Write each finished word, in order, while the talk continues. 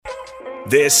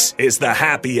This is the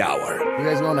Happy Hour. You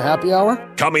guys going to happy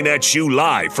hour? Coming at you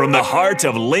live from the heart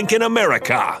of Lincoln,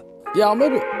 America. Yeah,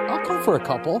 I'll come for a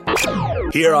couple.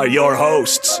 Here are your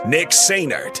hosts, Nick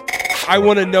Sainert. I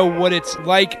want to know what it's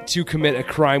like to commit a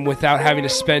crime without having to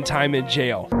spend time in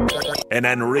jail. And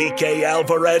Enrique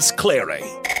Alvarez Clary.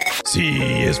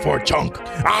 C is for chunk.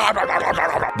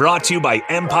 Brought to you by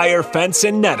Empire Fence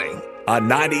and Netting on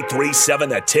 93.7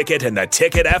 The Ticket and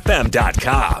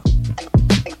theticketfm.com.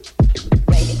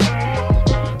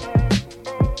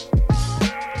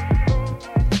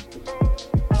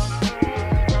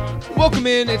 Welcome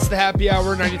in. It's the Happy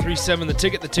Hour, 93.7 The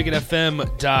Ticket,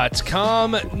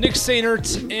 theticketfm.com. Nick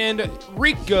Sainert and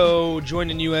Rico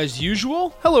joining you as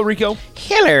usual. Hello, Rico.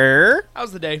 Hello.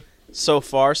 How's the day? So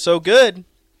far, so good.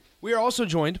 We are also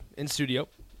joined in studio.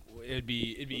 It'd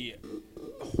be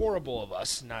horrible of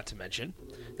us not to mention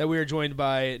that we are joined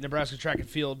by Nebraska track and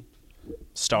field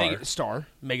star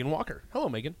Megan Walker. Hello,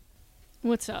 Megan.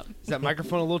 What's up? Is that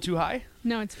microphone a little too high?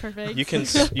 No, it's perfect. You can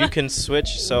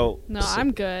switch. So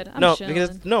I'm good. I'm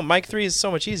chilling. Mic 3 is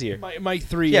so much easier. Mic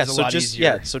 3 is a lot easier.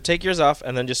 Yeah, so take yours off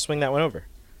and then just swing that one over.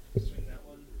 You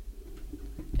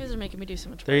guys are making me do so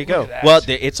much work. There you go. Well,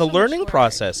 it's a learning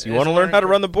process. You want to learn how to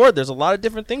run the board. There's a lot of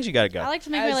different things you got to go. I like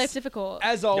to make my life difficult.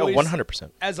 As always,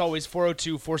 100%. As always,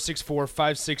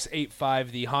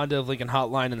 402-464-5685, the Honda of Lincoln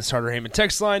hotline and the Starter Heyman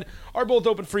text line are both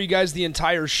open for you guys the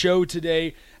entire show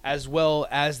today, as well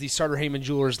as the Starter Heyman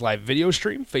Jewelers live video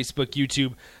stream, Facebook,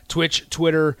 YouTube, Twitch,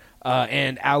 Twitter,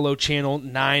 and Allo Channel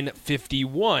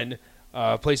 951,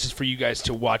 places for you guys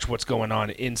to watch what's going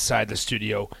on inside the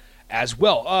studio as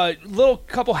well. Little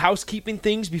couple housekeeping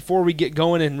things before we get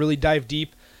going and really dive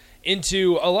deep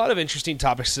into a lot of interesting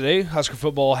topics today. Husker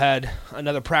football had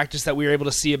another practice that we were able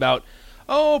to see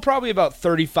probably about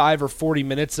 35 or 40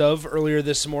 minutes of earlier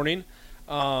this morning.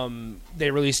 They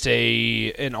released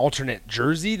an alternate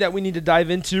jersey that we need to dive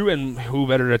into, and who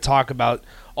better to talk about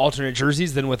alternate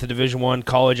jerseys than with a Division I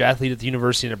college athlete at the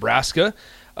University of Nebraska.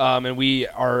 And we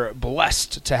are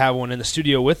blessed to have one in the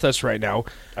studio with us right now.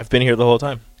 I've been here the whole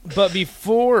time. But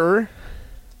before,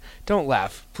 don't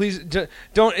laugh, please.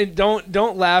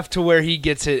 Don't laugh to where he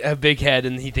gets a big head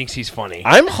and he thinks he's funny.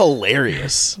 I'm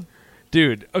hilarious,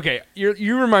 dude. Okay,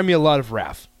 you remind me a lot of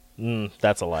Raph.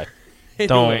 That's a lie.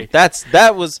 Anyway,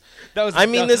 that was. I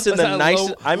mean this this in the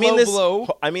nicest. I mean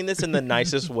this in the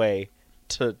nicest way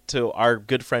to our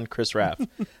good friend Chris Raff.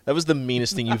 That was the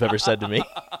meanest thing you've ever said to me.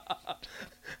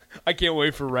 I can't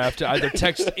wait for Raph to either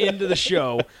text into the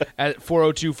show at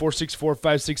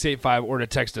 402-464-5685 or to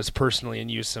text us personally and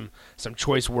use some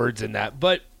choice words in that.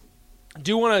 But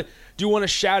do want to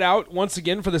shout out once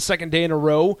again for the second day in a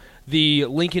row the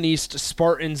Lincoln East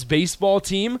Spartans baseball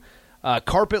team.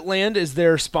 Carpetland is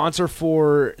their sponsor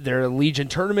for their Legion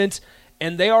tournament,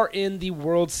 and they are in the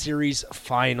World Series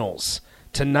Finals.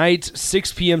 Tonight,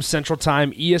 6 p.m. Central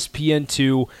Time,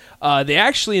 ESPN2. They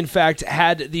actually, in fact,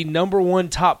 had the number one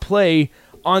top play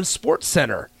on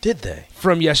SportsCenter. Did they?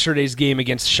 From yesterday's game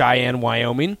against Cheyenne,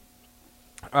 Wyoming.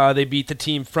 They beat the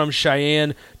team from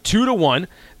Cheyenne 2-1.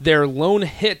 Their lone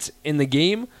hit in the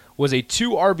game was a 2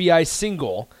 RBI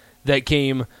single that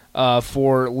came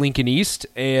for Lincoln East,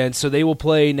 and so they will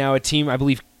play now a team, I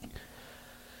believe.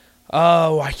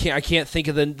 I can't think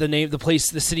of the name, the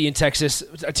place, the city in Texas.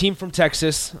 A team from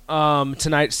Texas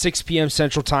tonight, 6 p.m.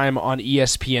 Central Time on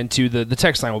ESPN2. The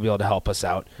text line will be able to help us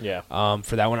out. Yeah.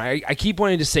 For that one, I keep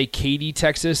wanting to say Katy,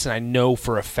 Texas, and I know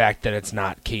for a fact that it's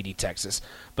not Katy, Texas.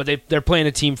 But they're playing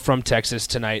a team from Texas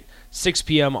tonight, 6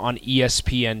 p.m. on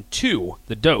ESPN2,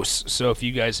 The Dose. So if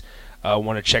you guys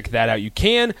want to check that out, you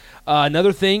can.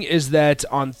 Another thing is that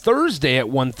on Thursday at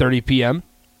 1:30 p.m.,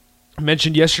 I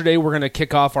mentioned yesterday we're going to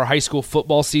kick off our high school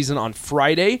football season on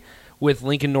Friday with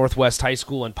Lincoln Northwest High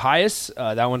School in Pius.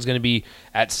 That one's going to be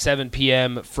at 7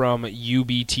 p.m. from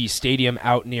UBT Stadium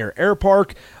out near Air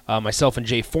Park. Myself and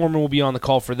Jay Foreman will be on the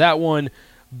call for that one.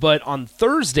 But on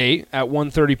Thursday at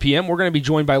 1:30 p.m., we're going to be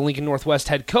joined by Lincoln Northwest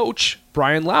head coach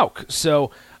Brian Lauk.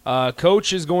 So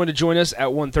Coach is going to join us at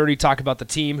 1:30, talk about the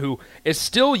team who is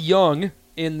still young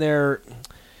in their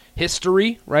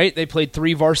history, right? They played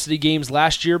 3 varsity games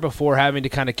last year before having to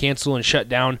kind of cancel and shut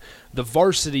down the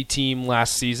varsity team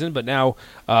last season, but now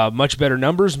much better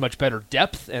numbers, much better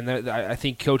depth, and I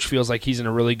think Coach feels like he's in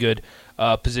a really good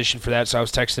position for that. So I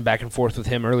was texting back and forth with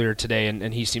him earlier today,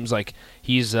 and he seems like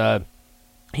he's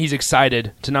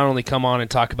excited to not only come on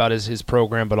and talk about his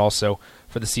program, but also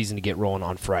for the season to get rolling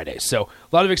on Friday. So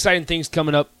a lot of exciting things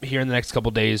coming up here in the next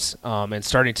couple days, and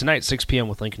starting tonight, 6 p.m.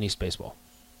 with Lincoln East Baseball.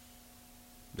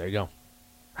 There you go.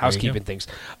 Housekeeping things.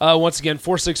 Once again,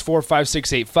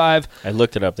 464-5685. I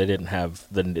looked it up. They didn't have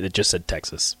it just said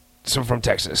Texas. So from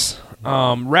Texas.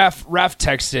 Raph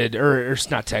texted, or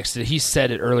not texted, he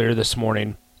said it earlier this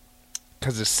morning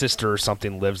because his sister or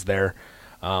something lives there.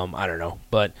 I don't know.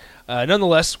 But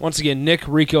nonetheless, once again, Nick,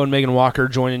 Rico, and Megan Walker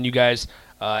joining you guys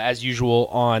as usual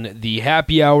on the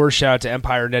happy hour. Shout out to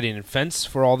Empire Netting and Fence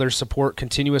for all their support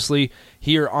continuously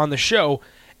here on the show.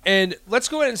 And let's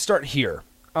go ahead and start here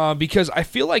because I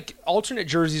feel like alternate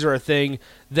jerseys are a thing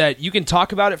that you can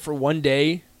talk about it for one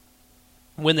day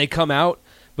when they come out,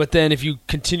 but then if you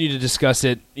continue to discuss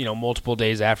it, multiple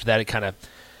days after that,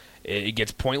 it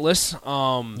gets pointless.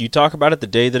 You talk about it the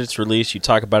day that it's released. You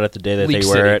talk about it the day that they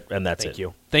wear it, and that's it.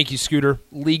 Thank you, Scooter.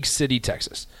 League City,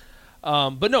 Texas.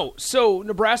 But no, so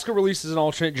Nebraska releases an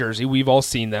alternate jersey. We've all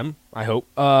seen them, I hope.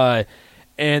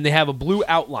 And they have a blue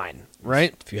outline,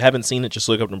 right? If you haven't seen it, just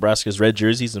look up Nebraska's red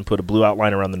jerseys and put a blue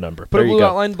outline around the number. Put a blue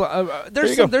outline.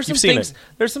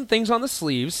 There's some things on the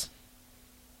sleeves.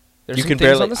 You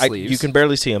can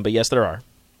barely see them, but yes, there are.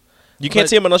 You can't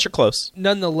see them unless you're close.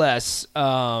 Nonetheless,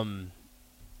 no.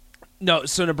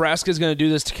 So Nebraska is going to do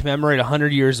this to commemorate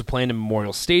 100 years of playing in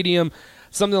Memorial Stadium.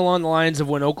 Something along the lines of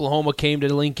when Oklahoma came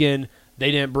to Lincoln,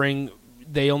 they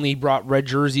only brought red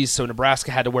jerseys, so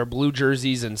Nebraska had to wear blue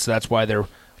jerseys, and so that's why they're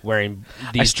wearing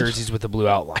these jerseys with the blue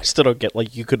outline. I still don't get,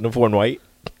 you couldn't have worn white.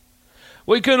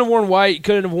 Well, you couldn't have worn white. You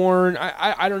couldn't have worn.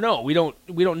 I don't know. We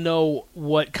don't know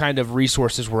what kind of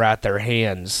resources were at their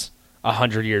hands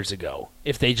 100 years ago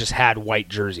if they just had white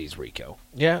jerseys, Rico.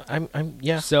 Yeah,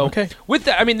 yeah. So okay. With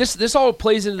that, this all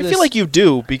plays into this. I feel like you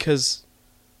do because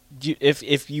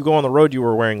if you go on the road, you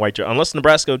were wearing white jerseys. Unless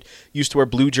Nebraska used to wear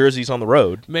blue jerseys on the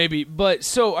road. Maybe, but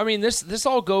so this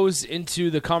all goes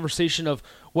into the conversation of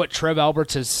what Trev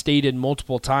Alberts has stated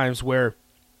multiple times, where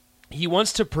he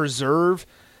wants to preserve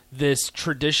this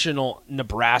traditional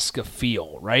Nebraska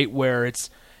feel, right? Where it's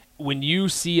when you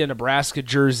see a Nebraska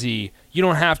jersey, you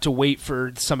don't have to wait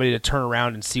for somebody to turn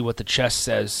around and see what the chest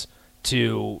says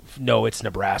to know it's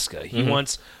Nebraska. He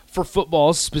wants, for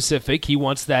football specific, he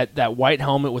wants that white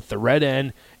helmet with the red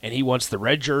end, and he wants the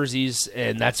red jerseys,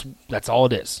 and that's all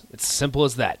it is. It's simple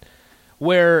as that.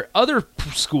 Where other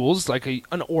schools, like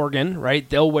an Oregon, right,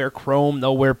 they'll wear chrome,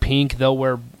 they'll wear pink, they'll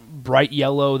wear bright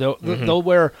yellow, they'll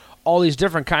wear all these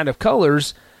different kind of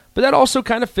colors, but that also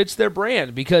kind of fits their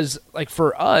brand because, like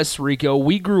for us, Rico,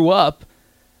 we grew up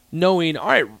knowing, all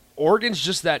right, Oregon's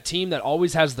just that team that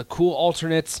always has the cool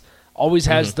alternates, always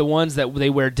has the ones that they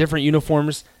wear different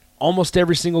uniforms almost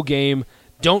every single game,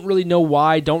 don't really know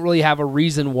why, don't really have a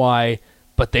reason why,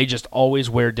 but they just always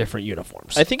wear different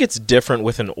uniforms. I think it's different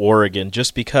with an Oregon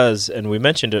just because, and we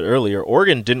mentioned it earlier,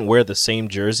 Oregon didn't wear the same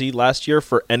jersey last year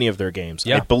for any of their games.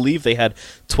 Yeah. I believe they had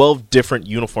 12 different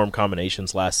uniform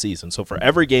combinations last season. So for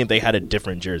every game, they had a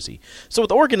different jersey. So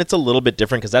with Oregon, it's a little bit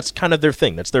different because that's kind of their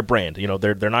thing. That's their brand.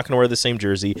 They're not going to wear the same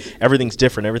jersey. Everything's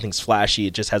different. Everything's flashy.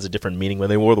 It just has a different meaning. When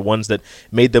they wore the ones that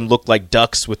made them look like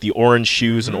ducks with the orange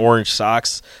shoes and orange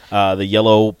socks, the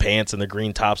yellow pants and the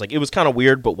green tops, it was kind of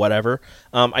weird, but whatever.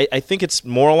 I think it's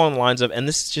more along the lines of, and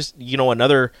this is just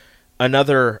another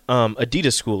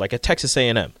Adidas school, like a Texas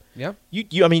A&M. Yeah.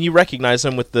 You recognize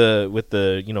them with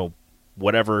the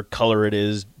whatever color it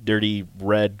is, dirty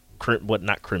red,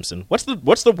 not crimson. What's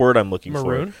the word I'm looking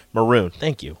for? Maroon.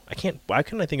 Thank you. Why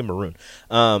couldn't I think of maroon?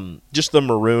 Just the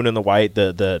maroon and the white,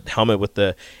 the helmet with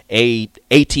the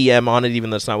ATM on it,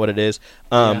 even though that's not what it is.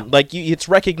 It's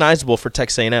recognizable for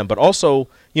Texas A&M, but also,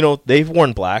 they've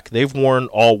worn black, they've worn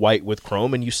all white with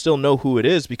chrome, and you still know who it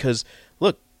is because,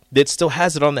 look, it still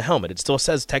has it on the helmet. It still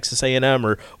says Texas A&M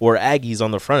or Aggies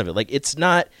on the front of it. It's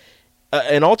not...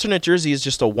 an alternate jersey is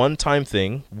just a one-time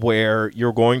thing where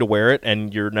you're going to wear it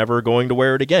and you're never going to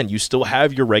wear it again. You still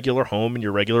have your regular home and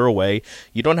your regular away.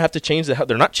 You don't have to change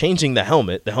they're not changing the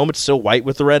helmet. The helmet's still white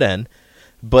with the red end.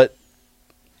 But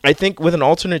I think with an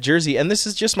alternate jersey, and this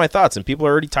is just my thoughts, and people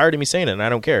are already tired of me saying it, and I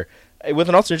don't care. With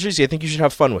an alternate jersey, I think you should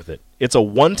have fun with it. It's a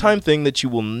one-time thing that you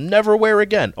will never wear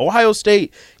again. Ohio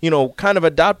State, kind of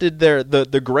adopted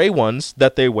the gray ones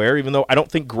that they wear, even though I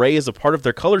don't think gray is a part of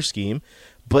their color scheme.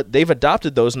 But they've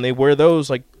adopted those, and they wear those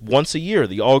once a year.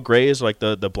 The all grays,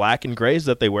 the black and grays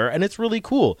that they wear, and it's really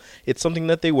cool. It's something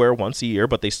that they wear once a year,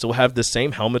 but they still have the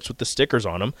same helmets with the stickers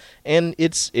on them, and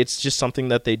it's just something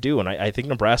that they do. And I think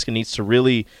Nebraska and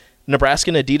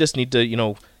Adidas need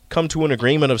to come to an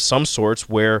agreement of some sorts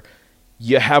where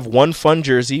you have one fun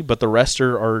jersey, but the rest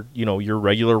are your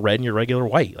regular red and your regular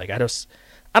white.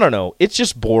 I don't know. It's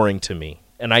just boring to me.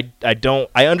 And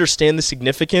I understand the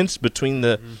significance between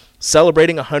the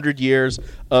celebrating 100 years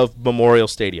of Memorial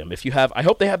Stadium. I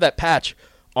hope they have that patch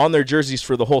on their jerseys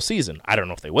for the whole season. I don't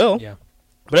know if they will. Yeah.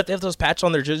 But if they have those patches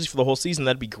on their jerseys for the whole season,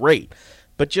 that'd be great.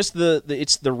 but just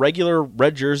it's the regular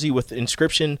red jersey with the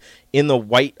inscription in the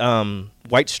white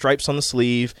stripes on the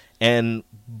sleeve and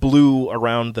blue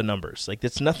around the numbers. Like,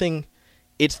 it's nothing.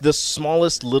 It's the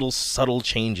smallest little subtle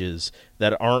changes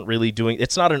that aren't really doing.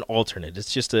 It's not an alternate.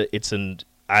 It's just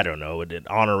I don't know,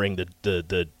 honoring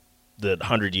the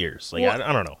 100 years. Like, well,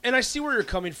 I don't know. And I see where you're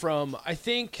coming from. I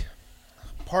think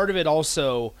part of it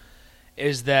also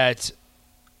is that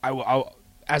I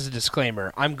as a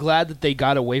disclaimer, I'm glad that they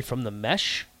got away from the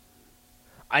mesh.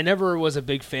 I never was a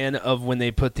big fan of when they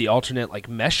put the alternate like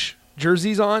mesh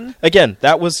jerseys on. Again,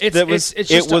 it's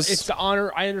the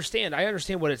honor. I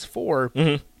understand what it's for.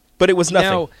 Mm-hmm. But it was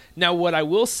nothing. Now, what I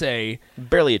will say,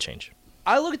 barely a change.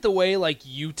 I look at the way like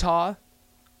Utah.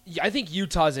 I think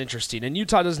Utah's interesting, and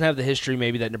Utah doesn't have the history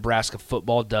maybe that Nebraska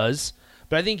football does.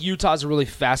 But I think Utah's a really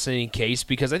fascinating case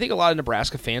because I think a lot of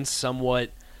Nebraska fans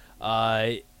somewhat.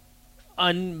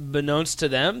 Unbeknownst to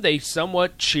them, they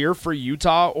somewhat cheer for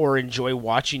Utah or enjoy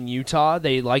watching Utah.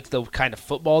 They like the kind of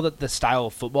the style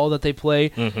of football that they play.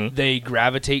 Mm-hmm. They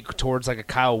gravitate towards like a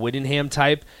Kyle Whittingham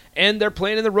type, and they're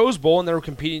playing in the Rose Bowl and they're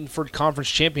competing for conference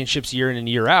championships year in and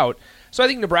year out. So I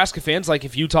think Nebraska fans, like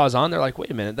if Utah's on, they're like, wait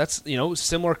a minute, that's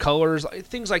similar colors,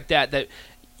 things like that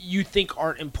you think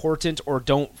aren't important or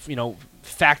don't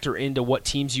factor into what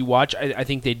teams you watch. I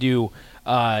think they do,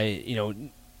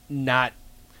 not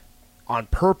on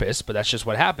purpose, but that's just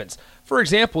what happens. For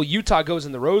example, Utah goes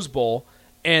in the Rose Bowl,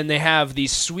 and they have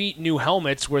these sweet new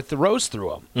helmets with the rose through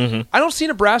them. Mm-hmm. I don't see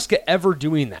Nebraska ever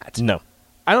doing that. No.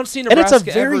 I don't see Nebraska and it's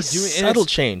a very subtle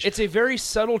change. It's a very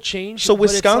subtle change. So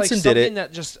Wisconsin did it.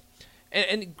 That just,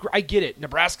 and I get it.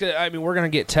 Nebraska, I mean, we're going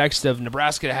to get text of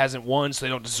Nebraska hasn't won, so they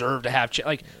don't deserve to have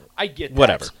I get that.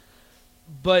 Whatever.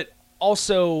 But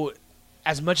also,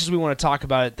 as much as we want to talk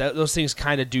about it, those things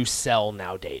kind of do sell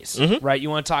nowadays, mm-hmm. right? You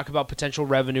want to talk about potential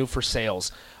revenue for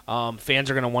sales.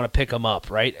 Fans are going to want to pick them up,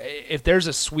 right? If there's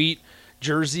a sweet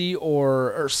jersey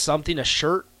or something, a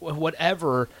shirt,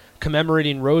 whatever,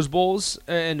 commemorating Rose Bowls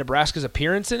and Nebraska's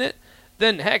appearance in it,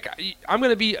 then heck, I'm going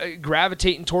to be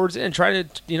gravitating towards it and trying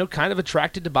to, kind of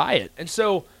attracted to buy it. And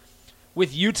so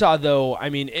with Utah, though, I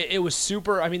mean, it was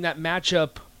super. I mean, that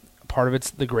matchup, part of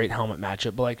it's the great helmet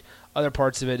matchup, but like, other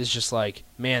parts of it is just like,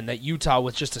 man, that Utah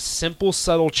with just a simple,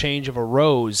 subtle change of a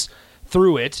rose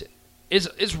through it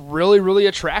is really, really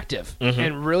attractive mm-hmm.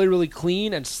 and really, really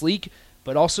clean and sleek,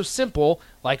 but also simple,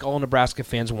 like all Nebraska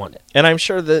fans want it. And I'm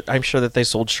sure that they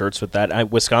sold shirts with that.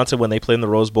 Wisconsin, when they played in the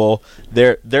Rose Bowl,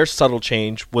 their subtle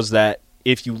change was that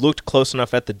if you looked close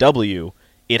enough at the W,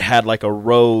 it had like a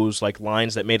rose, like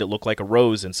lines that made it look like a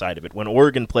rose inside of it. When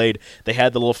Oregon played, they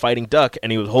had the little fighting duck, and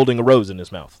he was holding a rose in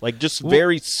his mouth. Like, just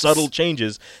very subtle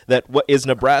changes that what is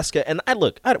Nebraska. And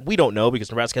we don't know because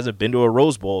Nebraska hasn't been to a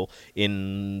Rose Bowl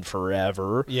in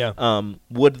forever. Yeah.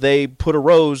 Would they put a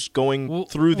rose going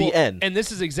through the end? And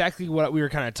this is exactly what we were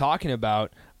kind of talking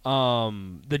about.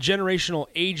 The generational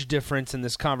age difference in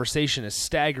this conversation is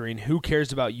staggering. Who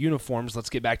cares about uniforms? Let's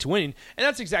get back to winning. And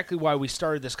that's exactly why we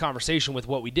started this conversation with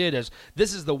what we did. Is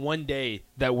this is the one day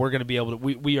that we're going to be able to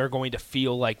we are going to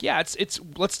feel like, yeah, it's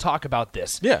let's talk about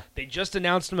this. Yeah. They just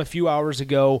announced them a few hours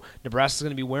ago. Nebraska's going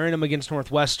to be wearing them against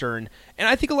Northwestern, and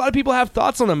I think a lot of people have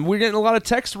thoughts on them. We're getting a lot of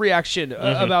text reaction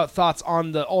about thoughts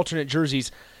on the alternate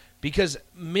jerseys because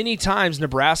many times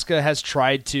Nebraska has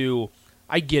tried to.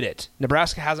 I get it.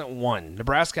 Nebraska hasn't won.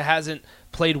 Nebraska hasn't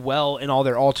played well in all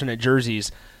their alternate jerseys.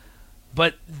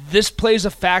 But this plays a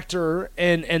factor,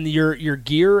 and your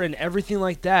gear and everything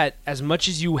like that, as much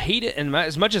as you hate it and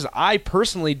as much as I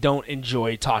personally don't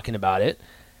enjoy talking about it,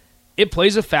 it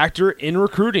plays a factor in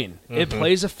recruiting. Mm-hmm. It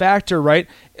plays a factor, right?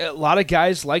 A lot of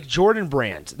guys like Jordan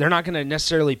Brand. They're not going to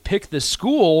necessarily pick the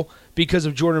school because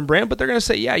of Jordan Brand, but they're going to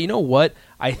say, yeah, you know what?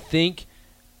 I think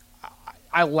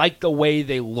I like the way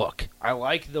they look. I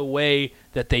like the way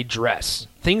that they dress.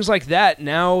 Things like that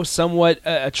now somewhat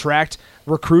attract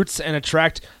recruits and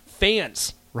attract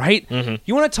fans, right? Mm-hmm.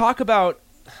 You want to talk about...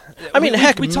 I mean,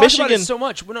 heck, we talk Michigan... about it so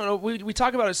much. No, we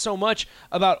talk about it so much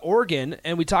about Oregon,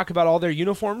 and we talk about all their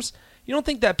uniforms. You don't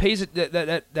think that pays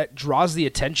that draws the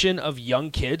attention of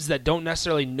young kids that don't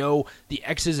necessarily know the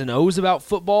X's and O's about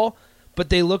football, but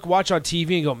they watch on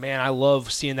TV and go, man, I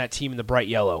love seeing that team in the bright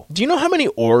yellow. Do you know how many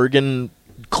Oregon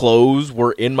clothes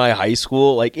were in my high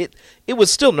school? Like it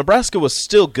was still, Nebraska was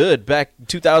still good back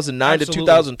 2009 Absolutely. to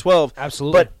 2012.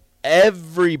 Absolutely. But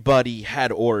everybody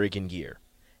had Oregon gear.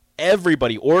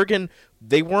 Everybody. Oregon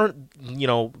they weren't,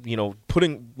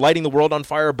 lighting the world on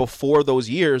fire before those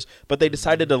years, but they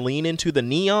decided to lean into the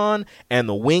neon and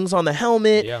the wings on the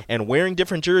helmet and wearing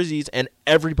different jerseys, and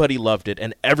everybody loved it,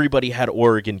 and everybody had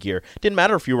Oregon gear. Didn't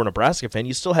matter if you were a Nebraska fan,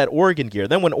 you still had Oregon gear.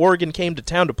 Then when Oregon came to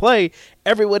town to play,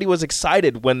 everybody was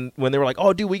excited when they were like,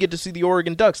 oh, dude, we get to see the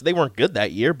Oregon Ducks. They weren't good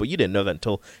that year, but you didn't know that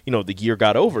until, the year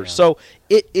got over. Yeah. So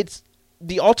it's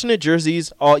the alternate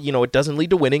jerseys, it doesn't lead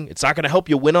to winning. It's not going to help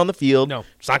you win on the field. No.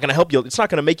 It's not going to help you. It's not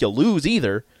going to make you lose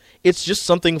either. It's just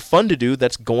something fun to do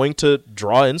that's going to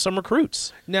draw in some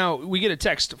recruits. Now, we get a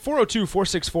text,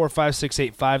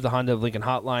 402-464-5685, the Honda of Lincoln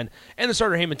hotline, and the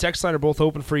Starter Heyman text line are both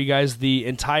open for you guys the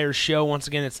entire show. Once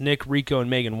again, it's Nick, Rico, and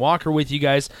Megan Walker with you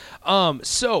guys.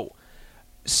 So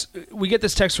we get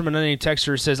this text from an unnamed texter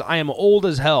who says, I am old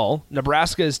as hell.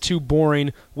 Nebraska is too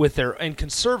boring and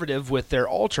conservative with their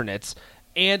alternates,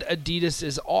 and Adidas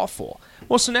is awful.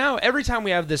 Well, so now every time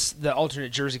we have the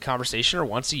alternate jersey conversation, or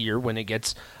once a year when it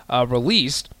gets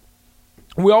released,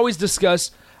 we always discuss,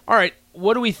 all right,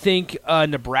 what do we think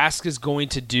Nebraska is going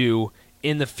to do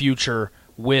in the future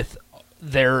with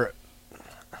their,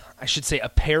 I should say,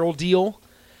 apparel deal?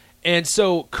 And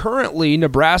so currently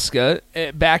Nebraska,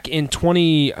 back in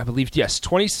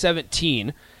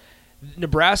 2017,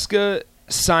 Nebraska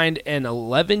signed an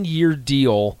 11-year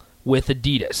deal with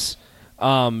Adidas.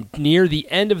 Near the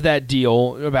end of that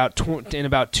deal, in about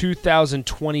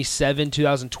 2027,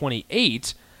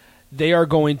 2028, they are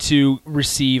going to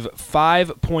receive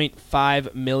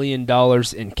 $5.5 million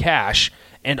in cash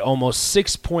and almost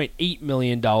 $6.8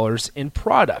 million in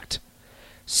product.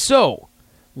 So,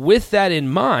 with that in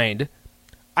mind,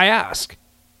 I ask,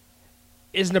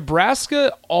 is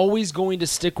Nebraska always going to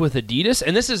stick with Adidas?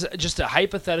 And this is just a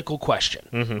hypothetical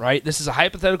question, right? This is a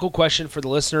hypothetical question for the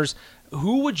listeners.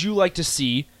 Who would you like to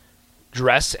see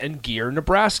dress and gear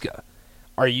Nebraska?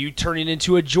 Are you turning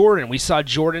into a Jordan? We saw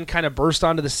Jordan kind of burst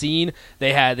onto the scene.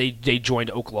 They joined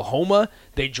Oklahoma.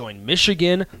 They joined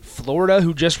Michigan, Florida,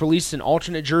 who just released an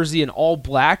alternate jersey, an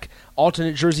all-black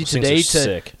alternate jersey today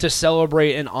to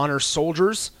celebrate and honor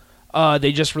soldiers.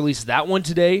 They just released that one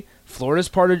today.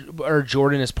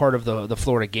 Jordan is part of the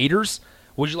Florida Gators.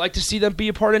 Would you like to see them be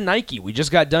a part of Nike? We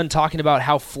just got done talking about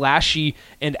how flashy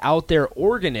and out there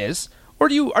Oregon is. Or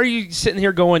are you sitting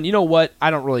here going, you know what,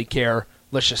 I don't really care.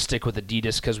 Let's just stick with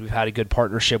Adidas because we've had a good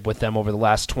partnership with them over the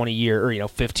last 20 years or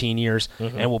 15 years,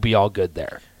 and we'll be all good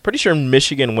there. Pretty sure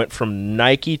Michigan went from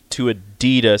Nike to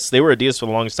Adidas. They were Adidas for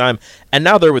the longest time, and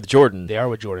now they're with Jordan. They are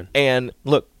with Jordan. And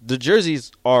look, the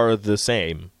jerseys are the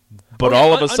same, but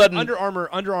all of a sudden, Under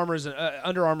Armour is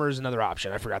another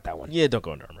option. I forgot that one. Yeah, don't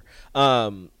go Under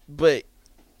Armour. But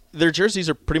their jerseys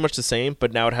are pretty much the same,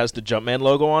 but now it has the Jumpman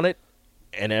logo on it,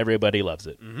 and everybody loves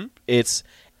it.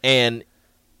 And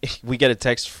we get a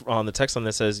text on this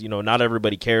that says, not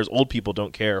everybody cares. Old people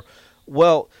don't care.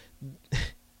 Well,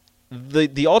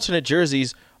 the alternate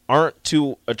jerseys aren't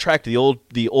to attract the old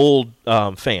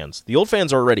fans. The old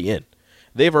fans are already in.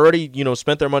 They've already,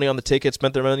 spent their money on the tickets,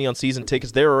 spent their money on season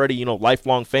tickets. They're already,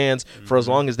 lifelong fans for as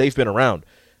long as they've been around.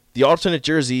 The alternate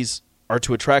jerseys are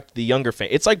to attract the younger fan.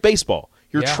 It's like baseball.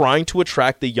 You're trying to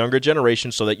attract the younger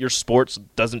generation so that your sports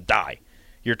doesn't die.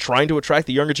 You're trying to attract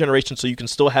the younger generation so you can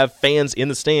still have fans in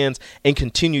the stands and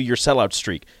continue your sellout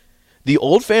streak. The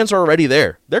old fans are already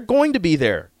there. They're going to be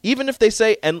there. Even if they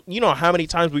say, and you know how many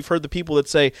times we've heard the people that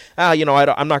say,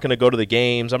 I'm not going to go to the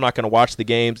games. I'm not going to watch the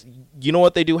games. You know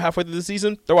what they do halfway through the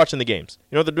season? They're watching the games.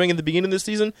 You know what they're doing in the beginning of the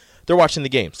season? They're watching the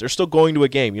games. They're still going to a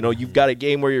game. You've got a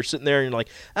game where you're sitting there and you're like,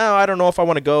 I don't know if I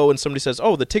want to go. And somebody says,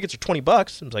 the tickets are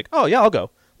 $20. And it's like, oh, yeah, I'll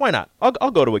go. Why not?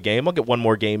 I'll go to a game. I'll get one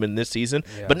more game in this season.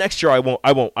 Yeah. But next year I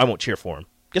won't cheer for him.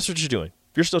 Guess what you're doing?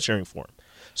 You're still cheering for him.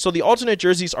 So the alternate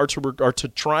jerseys are to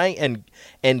try and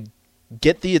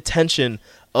get the attention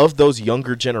of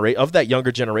that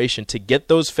younger generation, to get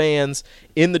those fans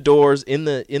in the doors, in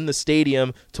the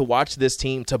stadium, to watch this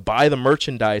team, to buy the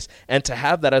merchandise, and to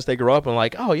have that as they grow up and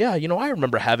like, oh yeah, I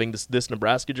remember having this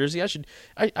Nebraska jersey. I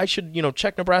should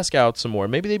check Nebraska out some more.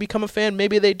 Maybe they become a fan,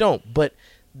 maybe they don't. But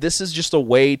this is just a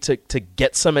way to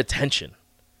get some attention.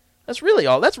 That's really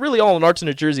all an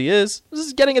alternate jersey is. This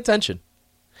is getting attention.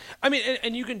 I mean,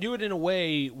 and you can do it in a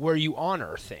way where you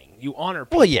honor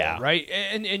people, right?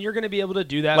 And you're going to be able to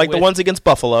do that, like the ones against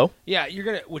Buffalo. Yeah, you're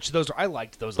gonna. I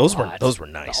liked those. Those a lot. Those were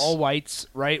nice. The all whites,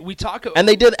 right? We talk, and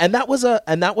they did, and that was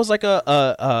like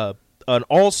an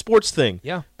all sports thing.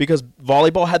 Yeah, because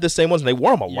volleyball had the same ones, and they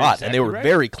wore them a lot, exactly, and they were right.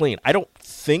 very clean. I don't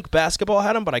think basketball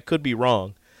had them, but I could be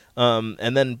wrong.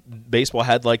 And then baseball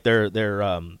had like their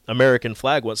American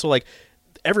flag one. So like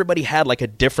everybody had like a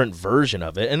different version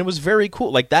of it, and it was very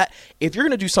cool. Like that, if you're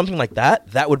gonna do something like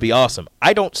that, that would be awesome.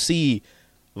 I don't see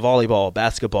volleyball,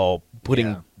 basketball,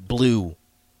 putting blue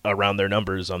around their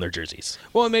numbers on their jerseys.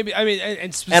 Well, maybe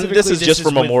and specifically this is just for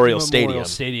with Memorial Stadium,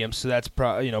 Stadium, so that's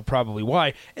probably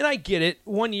why. And I get it.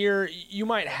 One year you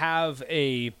might have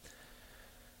a.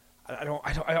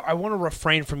 I want to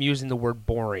refrain from using the word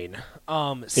boring.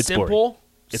 It's simple, boring.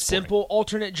 It's simple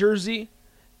alternate jersey.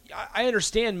 I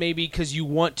understand maybe because you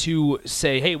want to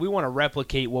say, hey, we want to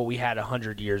replicate what we had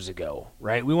 100 years ago,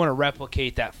 right? We want to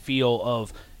replicate that feel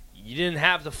of you didn't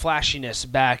have the flashiness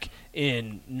back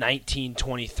in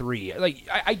 1923. Like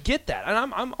I get that,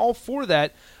 and I'm all for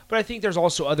that. But I think there's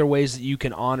also other ways that you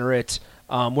can honor it.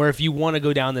 Where if you want to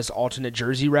go down this alternate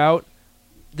jersey route,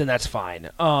 then that's fine.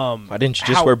 Why didn't you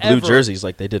just wear blue jerseys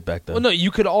like they did back then? Well, no,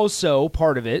 you could also,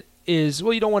 part of it is,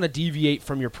 well, you don't want to deviate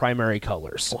from your primary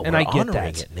colors. Well, and I get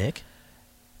that. It, Nick.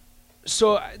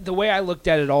 So the way I looked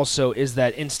at it also is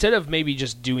that instead of maybe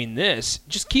just doing this,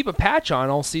 just keep a patch on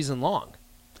all season long.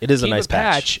 It is a nice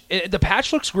patch. The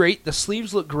patch looks great. The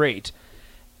sleeves look great.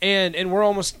 And we're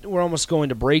almost going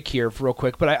to break here for real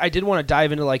quick, but I did want to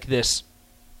dive into like this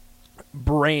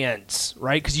brands,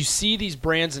 right? Because you see these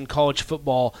brands in college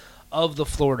football of the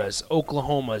Floridas,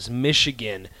 Oklahomas,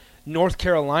 Michigan, North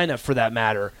Carolina for that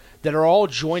matter, that are all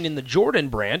joining the Jordan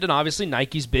brand. And obviously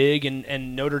Nike's big,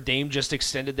 and Notre Dame just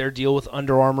extended their deal with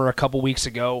Under Armour a couple weeks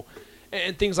ago,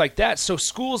 and things like that. So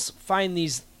schools find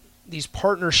these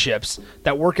partnerships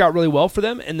that work out really well for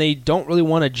them, and they don't really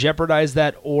want to jeopardize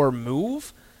that or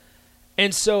move.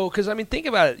 And so, because, I mean, think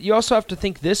about it. You also have to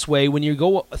think this way when you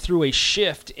go through a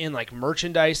shift in, like,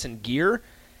 merchandise and gear.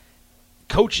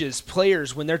 Coaches,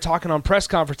 players, when they're talking on press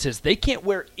conferences, they can't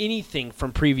wear anything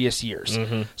from previous years.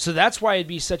 Mm-hmm. So that's why it'd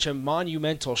be such a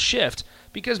monumental shift.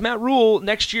 Because Matt Rule,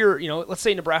 next year, let's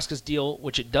say Nebraska's deal,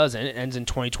 which it doesn't, it ends in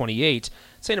 2028.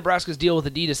 Say Nebraska's deal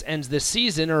with Adidas ends this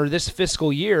season or this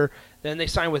fiscal year, then they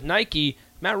sign with Nike.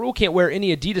 Matt Rule can't wear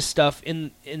any Adidas stuff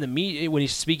in the media when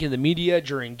he's speaking to the media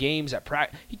during games at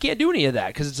practice. He can't do any of that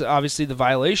because it's obviously the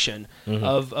violation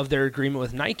of their agreement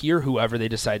with Nike or whoever they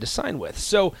decide to sign with.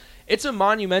 So it's a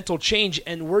monumental change,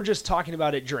 and we're just talking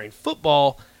about it during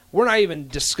football. We're not even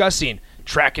discussing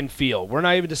track and field. We're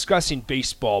not even discussing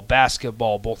baseball,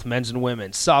 basketball, both men's and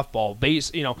women's, softball,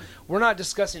 we're not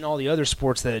discussing all the other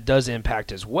sports that it does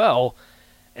impact as well.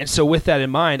 And so with that in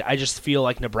mind, I just feel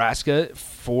like Nebraska,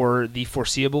 for the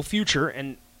foreseeable future,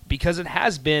 and because it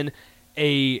has been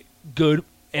a good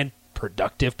and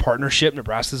productive partnership,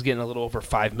 Nebraska's getting a little over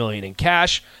 $5 million in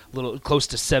cash, a little close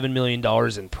to $7 million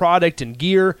in product and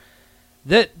gear,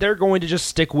 that they're going to just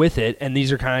stick with it, and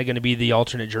these are kind of going to be the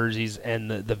alternate jerseys and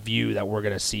the view that we're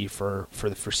going to see for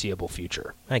the foreseeable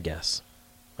future. I guess.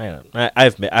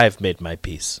 I've made my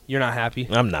peace. You're not happy?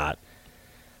 I'm not.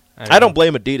 I don't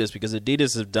blame Adidas because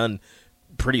Adidas have done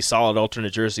pretty solid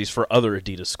alternate jerseys for other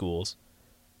Adidas schools.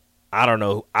 I don't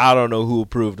know who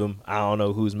approved them. I don't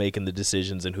know who's making the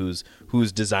decisions and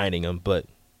who's designing them, but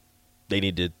they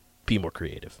need to be more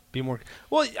creative.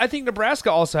 Well, I think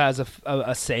Nebraska also has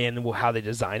a say in how they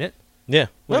design it. Yeah.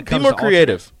 Well, be more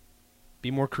creative. Be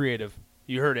more creative.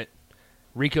 You heard it.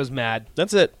 Rico's mad.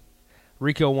 That's it.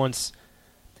 Rico wants...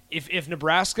 If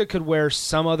Nebraska could wear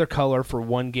some other color for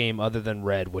one game other than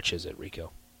red, which is it,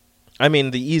 Rico? I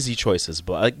mean, the easy choices,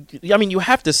 but you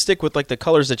have to stick with like the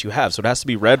colors that you have. So it has to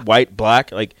be red, white,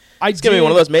 black. Like it's gonna be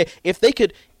one of those.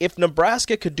 If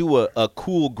Nebraska could do a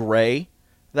cool gray,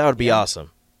 that would be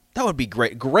awesome. That would be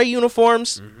great. Gray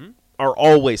uniforms are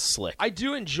always slick. I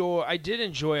did enjoy.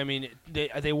 I mean,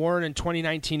 they wore it in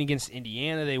 2019 against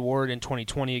Indiana. They wore it in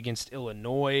 2020 against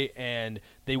Illinois, and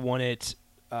they won it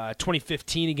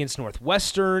 2015 against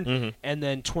Northwestern, and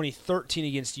then 2013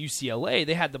 against UCLA.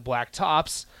 They had the black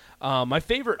tops. My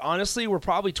favorite, honestly, were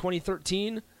probably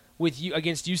 2013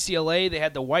 against UCLA. They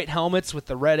had the white helmets with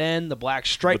the red end, the black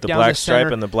stripe down the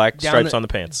center, and the black stripes on the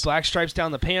pants. Black stripes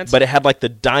down the pants. But it had like the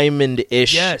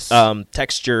diamond-ish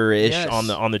texture-ish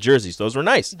on the jerseys. Those were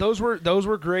nice. Those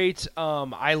were great.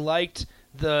 I liked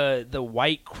the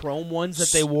white chrome ones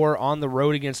that they wore on the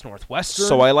road against Northwestern.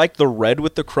 So I like the red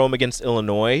with the chrome against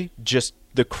Illinois.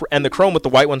 And the chrome with the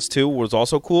white ones too was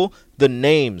also cool. The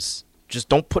names, just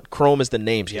don't put chrome as the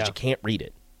names because you can't read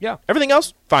it. Yeah. Everything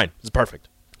else, fine. It's perfect.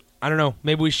 I don't know.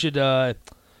 Maybe we should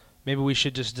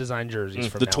just design jerseys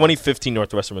from the 2015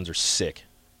 Northwestern ones are sick.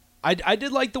 I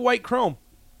did like the white chrome.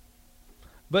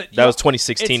 But that was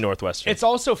 2016 Northwestern. It's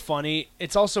also funny.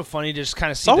 It's also funny to just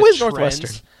kind of see always the trends.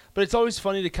 Northwestern. But it's always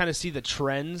funny to kind of see the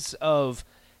trends of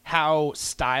how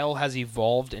style has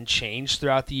evolved and changed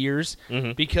throughout the years.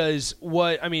 Because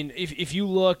if you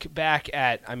look back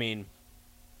at even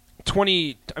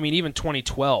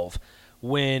 2012,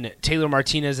 when Taylor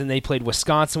Martinez and they played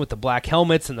Wisconsin with the black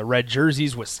helmets and the red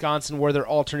jerseys. Wisconsin were their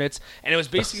alternates, and it was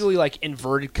basically like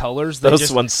inverted colors.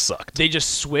 Those ones sucked. They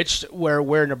just switched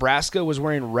where Nebraska was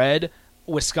wearing red,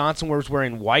 Wisconsin was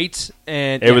wearing white,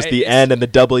 and it was the N and the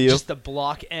W. Just the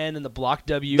block N and the block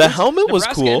W. The helmet Nebraska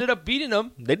was cool. Ended up beating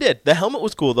them. They did. The helmet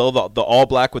was cool though. The all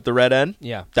black with the red N.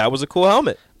 Yeah, that was a cool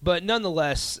helmet. But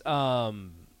nonetheless,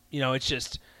 it's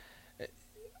just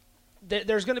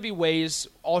there's going to be ways,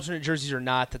 alternate jerseys or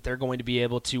not, that they're going to be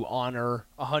able to honor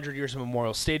 100 years of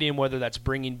Memorial Stadium, whether that's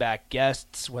bringing back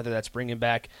guests, whether that's bringing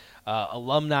back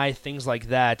alumni, things like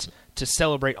that, to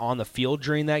celebrate on the field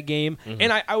during that game. Mm-hmm.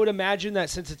 And I would imagine that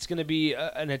since it's going to be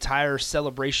an entire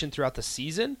celebration throughout the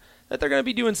season, that they're going to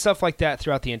be doing stuff like that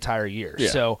throughout the entire year. Yeah.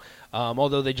 So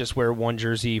although they just wear one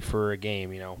jersey for a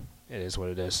game, it is what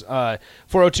it is.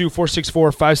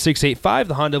 402-464-5685,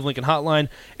 the Honda of Lincoln hotline,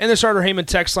 and the Starter Heyman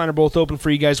text line are both open for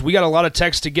you guys. We got a lot of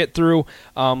texts to get through.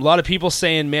 A lot of people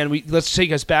saying, man, let's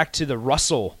take us back to the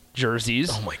Russell jerseys.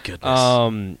 Oh, my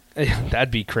goodness.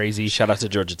 That'd be crazy. Shout out to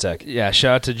Georgia Tech. Yeah,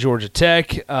 shout out to Georgia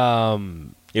Tech.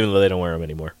 Even though they don't wear them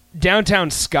anymore.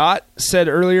 Downtown Scott said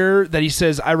earlier that he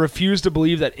says, I refuse to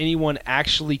believe that anyone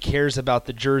actually cares about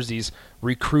the jerseys,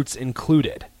 recruits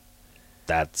included.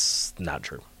 That's not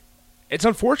true. It's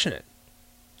unfortunate.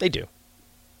 They do.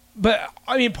 But,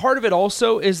 part of it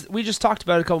also is, we just talked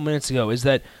about it a couple minutes ago, is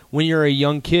that when you're a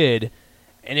young kid,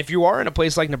 and if you are in a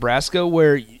place like Nebraska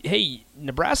where, hey,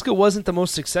 Nebraska wasn't the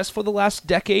most successful the last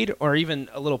decade, or even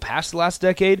a little past the last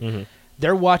decade, mm-hmm.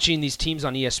 They're watching these teams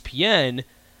on ESPN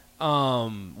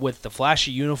with the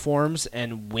flashy uniforms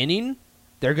and winning.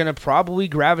 They're going to probably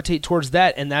gravitate towards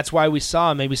that, and that's why we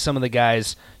saw maybe some of the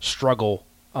guys struggle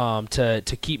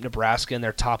to keep Nebraska in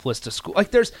their top list of school.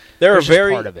 Like there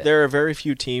are very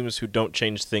few teams who don't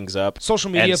change things up. Social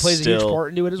media plays a huge part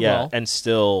into it as well, and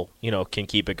still can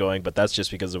keep it going. But that's just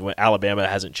because of when Alabama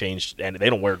hasn't changed, and they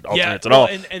don't wear alternates at all.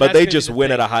 And but they just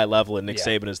win at a high level, and Nick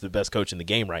Saban is the best coach in the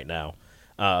game right now.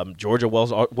 Georgia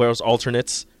wears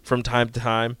alternates from time to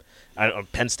time.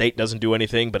 Penn State doesn't do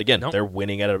anything, but again, they're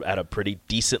winning at a pretty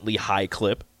decently high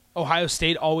clip. Ohio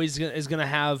State always is going to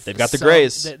have. They've got the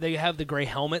grays. They have the gray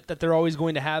helmet that they're always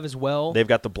going to have as well. They've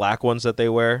got the black ones that they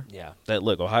wear. Yeah.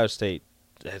 Ohio State,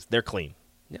 they're clean.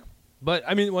 Yeah. But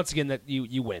once again, that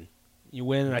you win,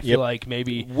 and I feel like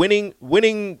maybe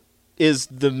winning is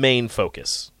the main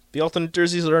focus. The alternate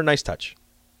jerseys are a nice touch.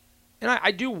 And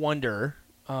I do wonder.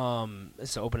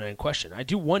 It's an open-ended question. I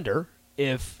do wonder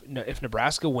if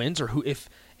Nebraska wins, or if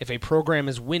a program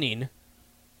is winning,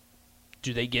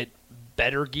 do they get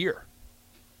better gear?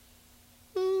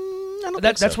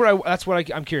 That's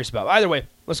what I'm curious about. Either way,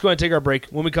 let's go ahead and take our break.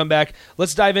 When we come back,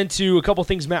 let's dive into a couple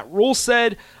things Matt Rule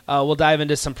said. We'll dive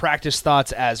into some practice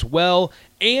thoughts as well.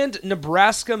 And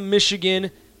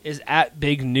Nebraska-Michigan is at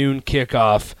big noon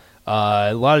kickoff.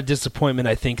 A lot of disappointment,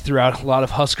 I think, throughout a lot of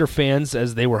Husker fans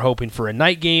as they were hoping for a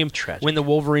night game. Tragic. When the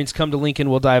Wolverines come to Lincoln,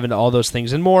 we'll dive into all those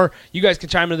things and more. You guys can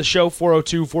chime into the show,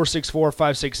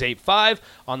 402-464-5685,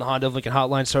 on the Honda of Lincoln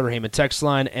hotline, Starter Heyman text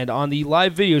line, and on the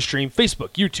live video stream,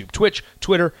 Facebook, YouTube, Twitch,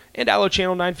 Twitter, and Allo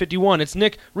Channel 951. It's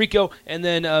Nick, Rico, and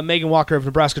then Megan Walker of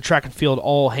Nebraska Track and Field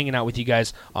all hanging out with you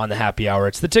guys on the happy hour.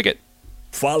 It's The Ticket.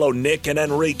 Follow Nick and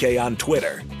Enrique on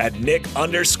Twitter at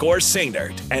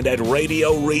Nick_Sainert and at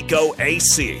Radio Rico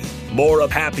AC. More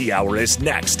of Happy Hour is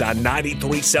next on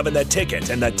 93.7 The Ticket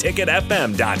and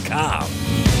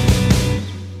theticketfm.com.